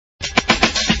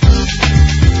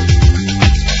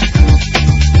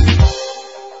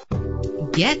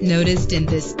get noticed in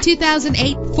this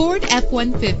 2008 Ford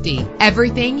F-150.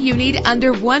 Everything you need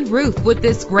under one roof with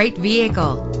this great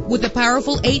vehicle. With a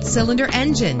powerful 8-cylinder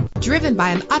engine driven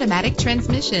by an automatic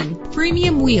transmission,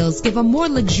 premium wheels give a more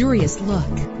luxurious look.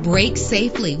 Brake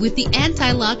safely with the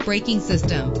anti-lock braking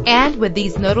system. And with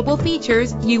these notable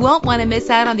features, you won't want to miss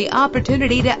out on the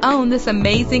opportunity to own this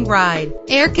amazing ride.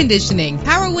 Air conditioning,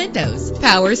 power windows,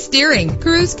 power steering,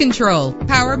 cruise control,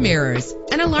 power mirrors,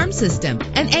 an alarm system,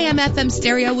 an AM/FM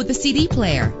stereo with a CD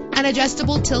player, an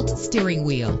adjustable tilt steering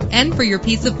wheel. And for your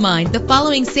peace of mind, the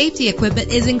following safety equipment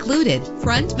is included: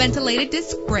 front ventilated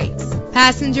disc brakes,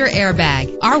 passenger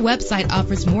airbag. Our website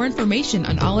offers more information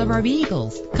on all of our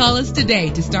vehicles. Call us today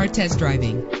to start test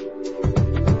driving.